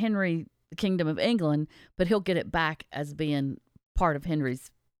Kingdom of England, but he'll get it back as being part of Henry's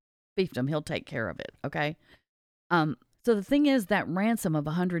fiefdom. He'll take care of it, okay? So the thing is, that ransom of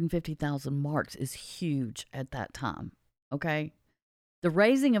 150,000 marks is huge at that time, okay? The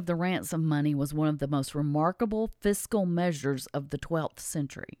raising of the ransom money was one of the most remarkable fiscal measures of the 12th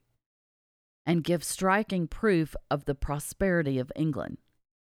century and gives striking proof of the prosperity of England.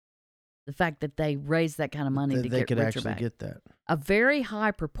 The fact that they raised that kind of money to get Richard back. Get that. A very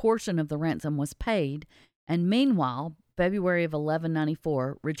high proportion of the ransom was paid, and meanwhile, February of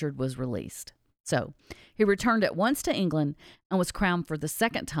 1194, Richard was released. So he returned at once to England and was crowned for the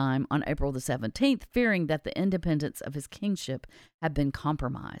second time on April the 17th, fearing that the independence of his kingship had been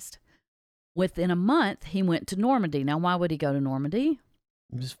compromised. Within a month, he went to Normandy. Now, why would he go to Normandy?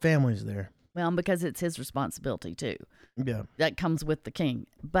 His family's there. Well, because it's his responsibility, too. Yeah. That comes with the king.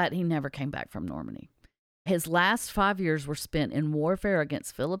 But he never came back from Normandy. His last 5 years were spent in warfare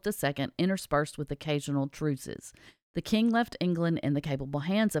against Philip II, interspersed with occasional truces. The king left England in the capable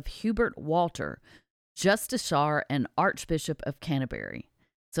hands of Hubert Walter, Justiciar and Archbishop of Canterbury.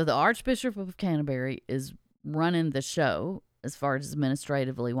 So the Archbishop of Canterbury is running the show as far as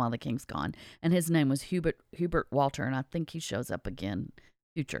administratively while the king's gone. And his name was Hubert Walter, and I think he shows up again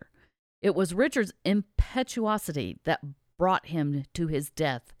future. It was Richard's impetuosity that brought him to his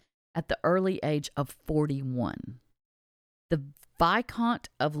death at the early age of 41. The Viscount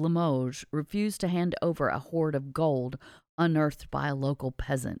of Limoges refused to hand over a hoard of gold unearthed by a local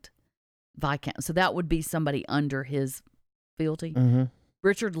peasant. Viscount. So that would be somebody under his fealty. Mm-hmm.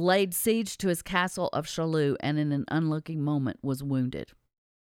 Richard laid siege to his castle of Chaillot and in an unlucky moment was wounded.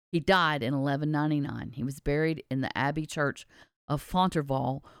 He died in 1199. He was buried in the Abbey Church of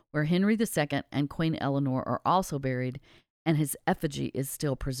Fontevraud, where Henry II and Queen Eleanor are also buried, and his effigy is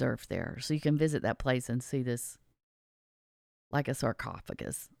still preserved there. So you can visit that place and see this, like a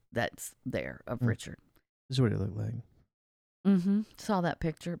sarcophagus that's there of Richard. This is what it looked like. Mm-hmm. Saw that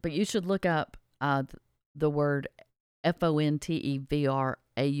picture. But you should look up the word Fontevrault.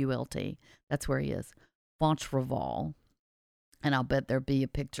 That's where he is. Fontevraud. And I'll bet there'll be a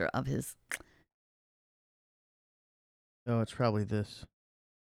picture of his. Oh, it's probably this.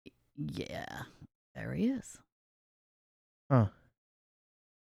 Yeah. There he is. Huh.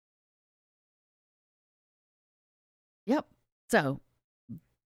 Yep. So. Let's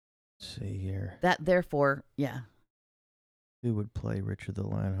see here. That, therefore, yeah. Who would play Richard the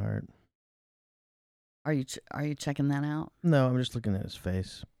Lionheart? Are you checking that out? No, I'm just looking at his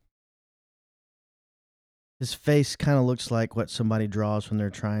face. His face kind of looks like what somebody draws when they're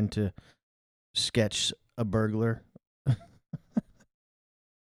trying to sketch a burglar.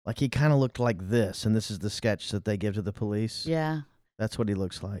 Like he kind of looked like this, and this is the sketch that they give to the police. Yeah. That's what he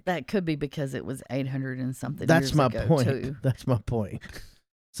looks like. That could be because it was 800 and something That's years my ago, point. too. That's my point.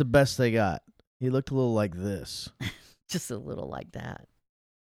 It's the best they got. He looked a little like this. Just a little like that.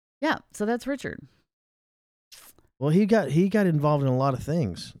 Yeah, so that's Richard. Well, he got involved in a lot of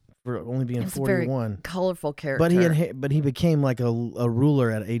things for only being 41. Very colorful character. But he became like a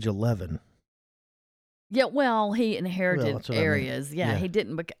ruler at age 11. Yeah, well, he inherited areas. I mean. Yeah, he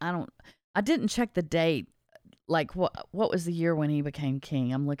didn't. I didn't check the date. Like what was the year when he became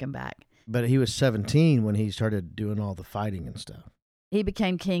king? I'm looking back. But he was 17 when he started doing all the fighting and stuff. He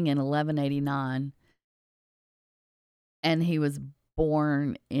became king in 1189, and he was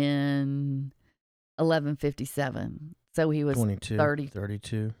born in 1157. So he was 22,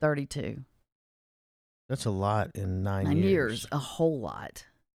 32. That's a lot in 9 years. 9 years, a whole lot.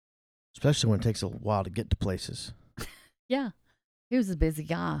 Especially when it takes a while to get to places. Yeah. He was a busy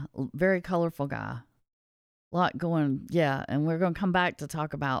guy, very colorful guy. A lot going, yeah. And we're going to come back to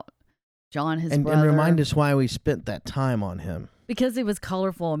talk about John, his brother. And remind us why we spent that time on him. Because he was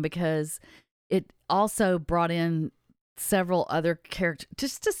colorful and because it also brought in several other characters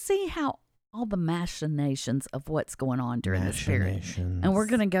just to see how all the machinations of what's going on during this period. And we're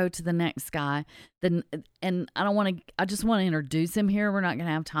going to go to the next guy. And I just want to introduce him here. We're not going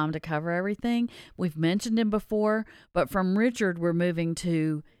to have time to cover everything. We've mentioned him before, but from Richard, we're moving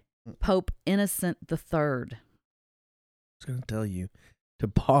to Pope Innocent III. I was going to tell you to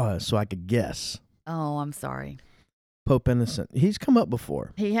pause so I could guess. Oh, I'm sorry. Pope Innocent. He's come up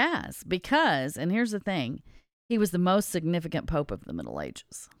before. He has, because, and here's the thing, he was the most significant pope of the Middle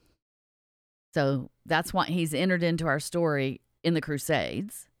Ages. So that's why he's entered into our story in the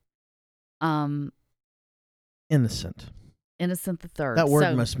Crusades. Innocent. Innocent III. That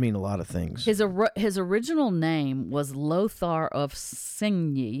word must mean a lot of things. His original name was Lothar of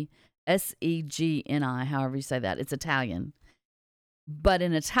Segni, Segni, however you say that. It's Italian. But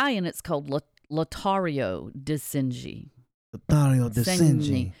in Italian, it's called Lotario di Segni. Lotario di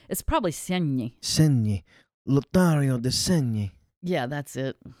Segni. It's probably Segni. Segni. Lotario di Segni. Yeah, that's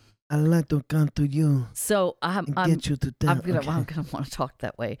it. I like to come to you. So I'm get you to I'm gonna want to talk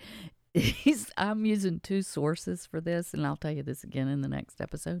that way. I'm using two sources for this, and I'll tell you this again in the next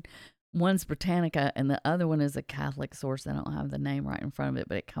episode. One's Britannica, and the other one is a Catholic source. I don't have the name right in front of it,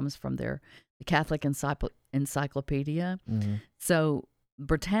 but it comes from the Catholic Encyclopedia. Mm-hmm. So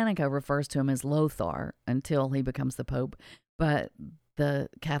Britannica refers to him as Lothar until he becomes the Pope, but the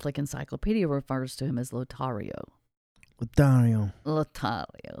Catholic Encyclopedia refers to him as Lotario. Lotario.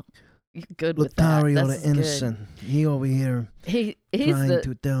 You're good with that. Lotario the Innocent. He over here he's trying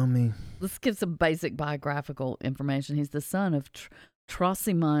to tell me. Let's give some basic biographical information. He's the son of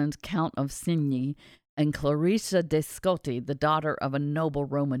Trosimond, Count of Segni, and Clarissa de Scotti, the daughter of a noble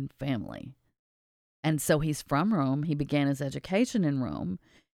Roman family. And so he's from Rome. He began his education in Rome.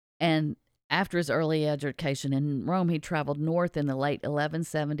 And after his early education in Rome, he traveled north in the late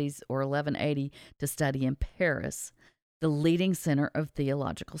 1170s or 1180 to study in Paris, the leading center of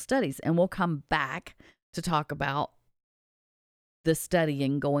theological studies. And we'll come back to talk about the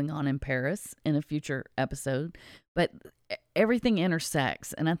studying going on in Paris in a future episode. But everything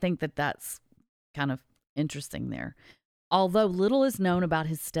intersects, and I think that that's kind of interesting there. Although little is known about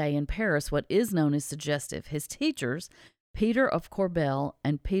his stay in Paris, what is known is suggestive. His teachers, Peter of Corbel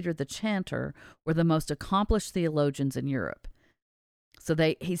and Peter the Chanter, were the most accomplished theologians in Europe. So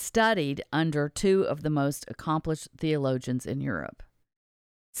he studied under two of the most accomplished theologians in Europe.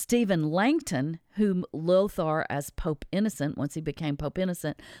 Stephen Langton, whom Lothar as Pope Innocent, once he became Pope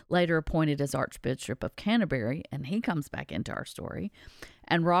Innocent, later appointed as Archbishop of Canterbury, and he comes back into our story,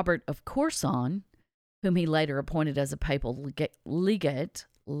 and Robert of Corson, whom he later appointed as a papal legate,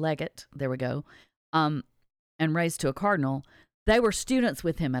 there we go, and raised to a cardinal, they were students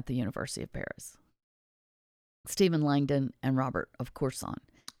with him at the University of Paris. Stephen Langton and Robert of Corson.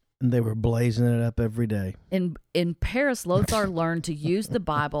 And they were blazing it up every day. In Paris, Lothar learned to use the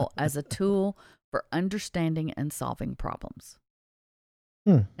Bible as a tool for understanding and solving problems.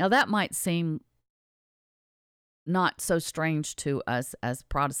 Now, that might seem not so strange to us as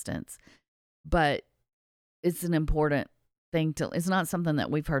Protestants, but it's an important thing it's not something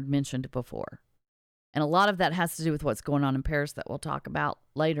that we've heard mentioned before. And a lot of that has to do with what's going on in Paris that we'll talk about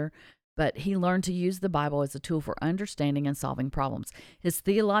later. But he learned to use the Bible as a tool for understanding and solving problems. His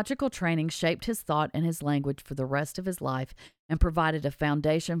theological training shaped his thought and his language for the rest of his life and provided a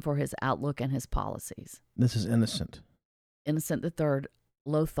foundation for his outlook and his policies. This is Innocent. Innocent III,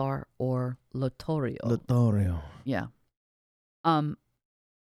 Lothar, or Lotario. Lotario. Yeah.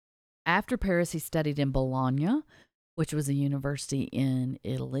 After Paris, he studied in Bologna, which was a university in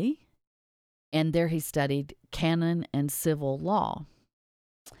Italy. And there he studied canon and civil law,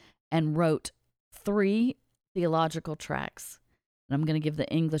 and wrote 3 theological tracts. And I'm going to give the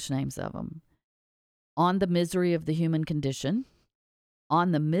English names of them. On the Misery of the Human Condition,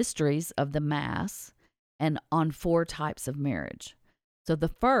 On the Mysteries of the Mass, and On 4 Types of Marriage. So the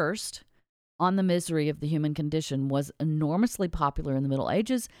first, On the Misery of the Human Condition, was enormously popular in the Middle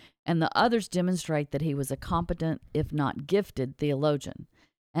Ages, and the others demonstrate that he was a competent, if not gifted, theologian.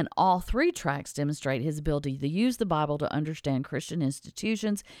 And all 3 tracts demonstrate his ability to use the Bible to understand Christian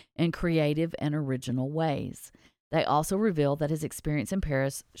institutions in creative and original ways. They also reveal that his experience in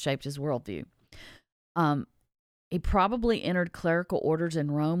Paris shaped his worldview. He probably entered clerical orders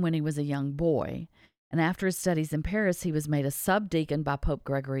in Rome when he was a young boy. And after his studies in Paris, he was made a subdeacon by Pope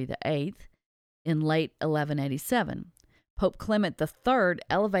Gregory VIII in late 1187. Pope Clement III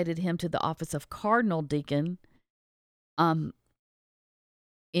elevated him to the office of cardinal deacon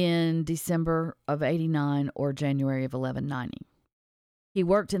in December of 89 or January of 1190. He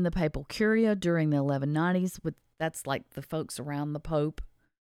worked in the papal curia during the 1190s. That's like the folks around the Pope,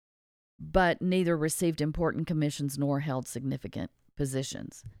 but neither received important commissions nor held significant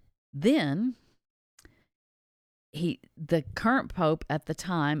positions. Then, the current Pope at the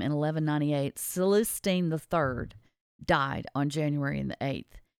time in 1198, Celestine III, died on January the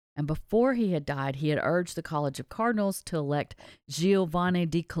 8th. And before he had died, he had urged the College of Cardinals to elect Giovanni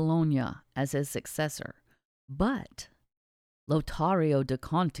di Colonna as his successor. But Lotario de'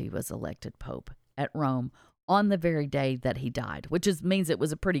 Conti was elected pope at Rome on the very day that he died, which means it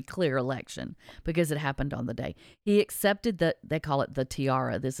was a pretty clear election because it happened on the day. He accepted they call it the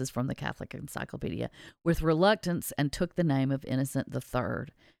tiara, this is from the Catholic Encyclopedia, with reluctance and took the name of Innocent III.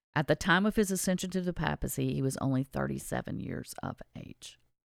 At the time of his ascension to the papacy, he was only 37 years of age.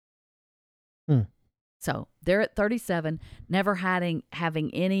 So there at 37, never having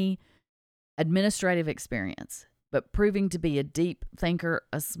any administrative experience, but proving to be a deep thinker,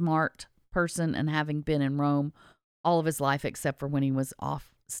 a smart person, and having been in Rome all of his life except for when he was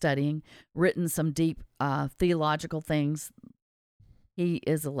off studying, written some deep theological things, he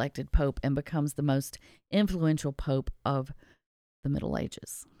is elected pope and becomes the most influential pope of the Middle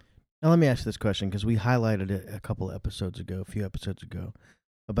Ages. Now let me ask this question, because we highlighted it a few episodes ago,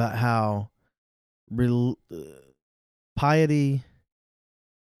 about how piety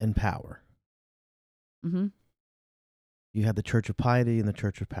and power. Mm-hmm. You have the Church of Piety and the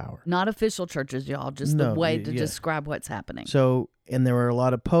Church of Power. Not official churches, y'all, just the way to describe what's happening. So, and there were a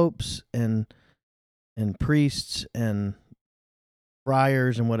lot of popes and priests and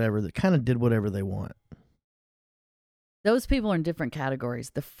friars and whatever that kind of did whatever they want. Those people are in different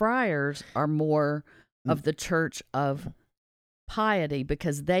categories. The friars are more of the Church of Piety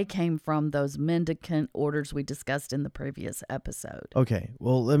because they came from those mendicant orders we discussed in the previous episode. Okay,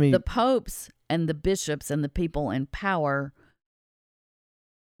 well, the popes and the bishops and the people in power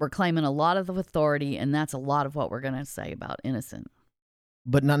were claiming a lot of the authority, and that's a lot of what we're going to say about Innocent.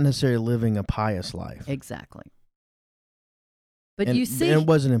 But not necessarily living a pious life. Exactly. But and you see, it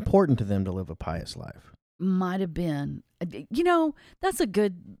wasn't important to them to live a pious life. Might have been. That's a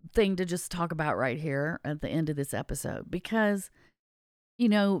good thing to just talk about right here at the end of this episode, because,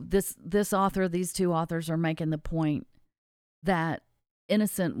 this author, these two authors are making the point that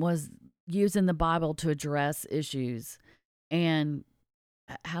Innocent was using the Bible to address issues. And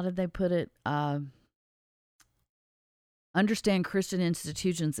how did they put it? Understand Christian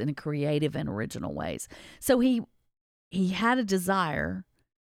institutions in creative and original ways. So he had a desire,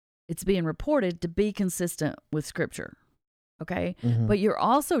 it's being reported, to be consistent with Scripture. Okay? Mm-hmm. But you're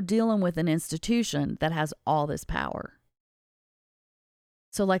also dealing with an institution that has all this power.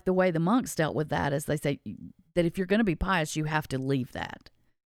 So like the way the monks dealt with that is they say that if you're going to be pious, you have to leave that.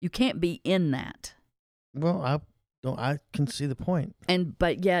 You can't be in that. Well, I can see the point.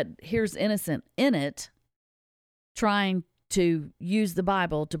 But yet here's Innocent in it, trying to use the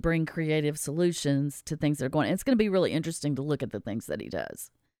Bible to bring creative solutions to things that are going on. It's going to be really interesting to look at the things that he does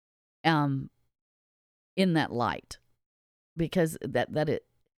in that light, because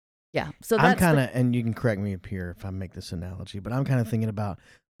so I'm kind of, and you can correct me up here if I make this analogy, but I'm kind of thinking about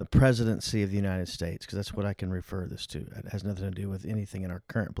the presidency of the United States, because that's what I can refer this to. It has nothing to do with anything in our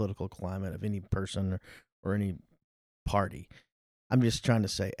current political climate of any person or any party. I'm just trying to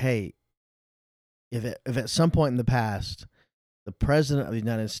say, hey, if at some point in the past, the president of the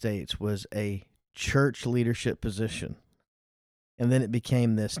United States was a church leadership position, and then it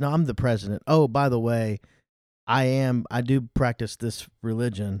became this, no, I'm the president. Oh, by the way, I do practice this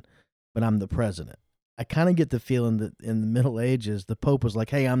religion, but I'm the president. I kind of get the feeling that in the Middle Ages, the Pope was like,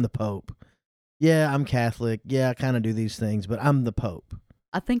 hey, I'm the Pope. Yeah, I'm Catholic. Yeah, I kind of do these things, but I'm the Pope.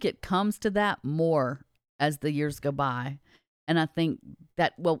 I think it comes to that more as the years go by. And I think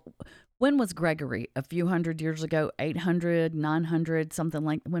that, when was Gregory? A few hundred years ago? 800, 900, something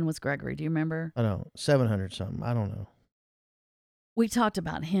like, when was Gregory? Do you remember? I don't know, 700 something. I don't know. We talked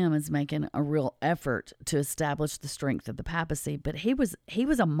about him as making a real effort to establish the strength of the papacy, but he was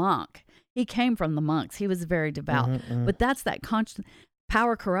a monk. He came from the monks. He was very devout. Mm-hmm, mm-hmm. But that's that constant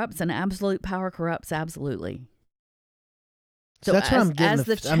power corrupts, and absolute power corrupts absolutely. So that's what I'm getting.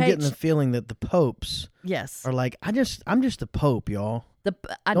 I'm getting the feeling that the popes, are like, I'm just a pope, y'all.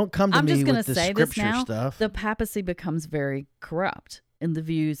 Don't come to me with this scripture stuff. The papacy becomes very corrupt in the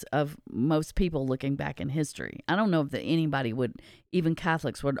views of most people looking back in history. I don't know if anybody would, even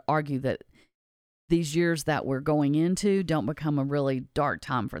Catholics would argue that these years that we're going into don't become a really dark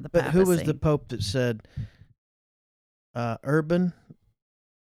time for the papacy. But who was the pope that said, Urban?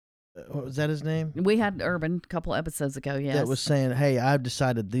 Was that his name? We had Urban a couple episodes ago, yes. That was saying, hey, I've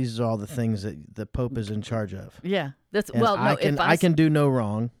decided these are all the things that the Pope is in charge of. Yeah. I can do no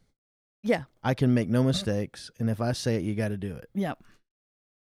wrong. Yeah. I can make no mistakes. And if I say it, you got to do it. Yep.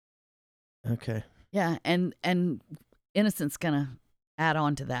 Okay. Yeah. And Innocent's going to add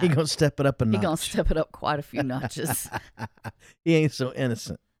on to that. He's going to step it up a notch. He's going to step it up quite a few notches. He ain't so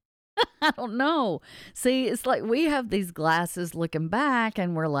innocent. I don't know. See, it's like we have these glasses looking back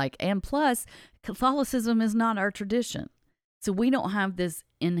and we're like, and plus, Catholicism is not our tradition. So we don't have this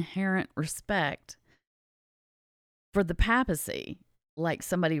inherent respect for the papacy like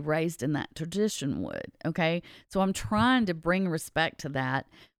somebody raised in that tradition would. Okay. So I'm trying to bring respect to that.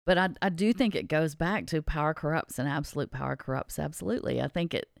 But I do think it goes back to power corrupts and absolute power corrupts. Absolutely. I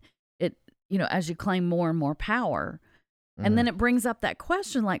think it, as you claim more and more power, and then it brings up that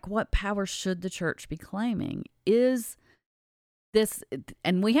question, like, what power should the church be claiming? Is this,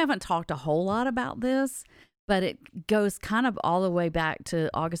 and we haven't talked a whole lot about this, but it goes kind of all the way back to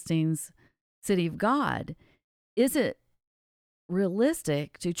Augustine's City of God. Is it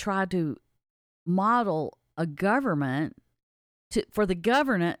realistic to try to model a government for the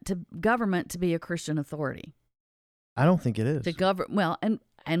government to be a Christian authority? I don't think it is.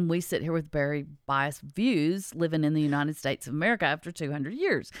 And we sit here with very biased views living in the United States of America after 200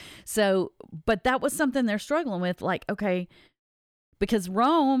 years. So, but that was something they're struggling with. Like, okay, because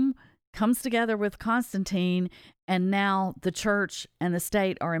Rome comes together with Constantine, and now the church and the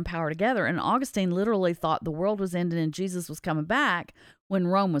state are in power together. And Augustine literally thought the world was ending and Jesus was coming back when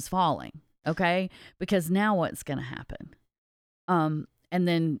Rome was falling. Okay, because now what's going to happen? And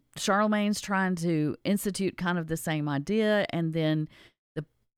then Charlemagne's trying to institute kind of the same idea, and then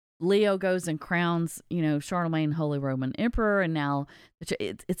Leo goes and crowns, Charlemagne Holy Roman Emperor, and now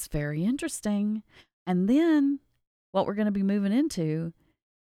it's very interesting. And then what we're going to be moving into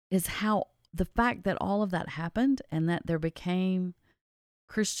is how the fact that all of that happened and that there became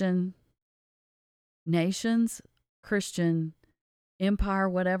Christian nations, Christian empire,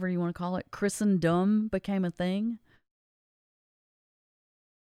 whatever you want to call it, Christendom became a thing,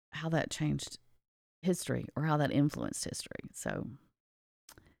 how that changed history or how that influenced history. So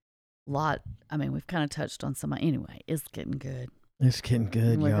we've kind of touched on some. Anyway, it's getting good. It's getting good,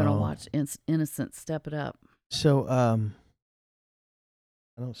 and we're y'all. going to watch Innocent Step It Up. So, I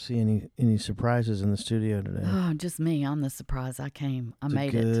don't see any surprises in the studio today. Oh, just me. I'm the surprise. I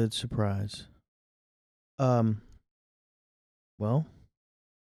made it. Good surprise. Well,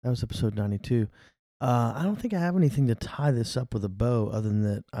 that was episode 92. I don't think I have anything to tie this up with a bow other than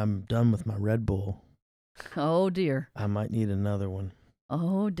that I'm done with my Red Bull. Oh, dear. I might need another one.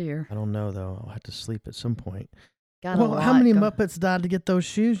 Oh, dear. I don't know, though. I'll have to sleep at some point. How many Muppets died to get those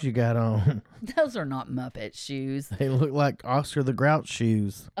shoes you got on? Those are not Muppet shoes. They look like Oscar the Grouch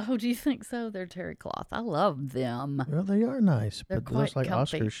shoes. Oh, do you think so? They're terry cloth. I love them. Well, they are nice, They're but those like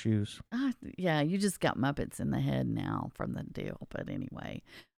comfy. Oscar shoes. Yeah, you just got Muppets in the head now from the deal. But anyway.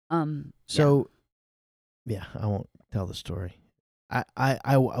 Yeah, I won't tell the story.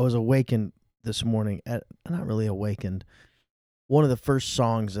 I was awakened this morning. Not really awakened. One of the first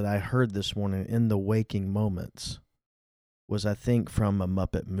songs that I heard this morning in the waking moments was, I think, from a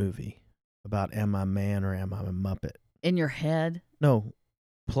Muppet movie about am I man or am I a Muppet? In your head? No,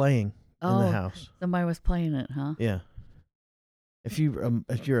 playing in the house. Somebody was playing it, huh? Yeah. If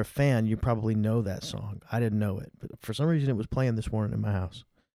you're a fan, you probably know that song. I didn't know it, but for some reason it was playing this morning in my house.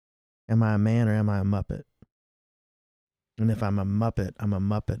 Am I a man or am I a Muppet? And if I'm a Muppet, I'm a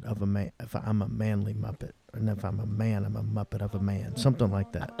Muppet of a man. If I'm a manly Muppet, and if I'm a man, I'm a Muppet of a man. Something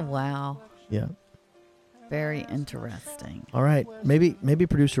like that. Wow. Yeah. Very interesting. All right. Maybe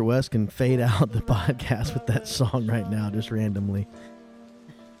producer Wes can fade out the podcast with that song right now, just randomly.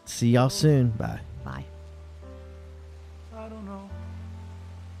 See y'all soon. Bye. Bye. I don't know.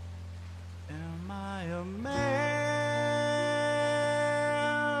 Am I a man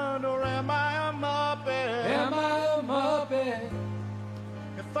or am I a Muppet? Am I a Muppet?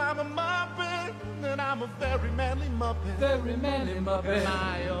 If I'm a Muppet, then I'm a very manly Muppet. Very manly Muppet. Am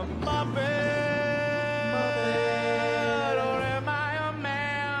I a Muppet? Or am I a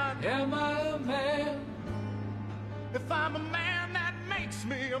man? Am I a man? If I'm a man, that makes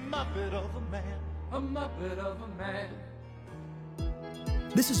me a Muppet of a man. A Muppet of a man.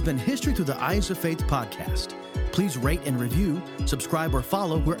 This has been History Through the Eyes of Faith podcast. Please rate and review, subscribe, or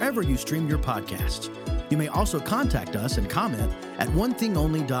follow wherever you stream your podcasts. You may also contact us and comment at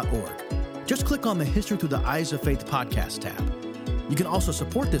onethingonly.org. Just click on the History Through the Eyes of Faith podcast tab. You can also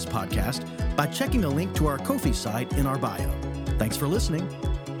support this podcast by checking the link to our Ko-fi site in our bio. Thanks for listening.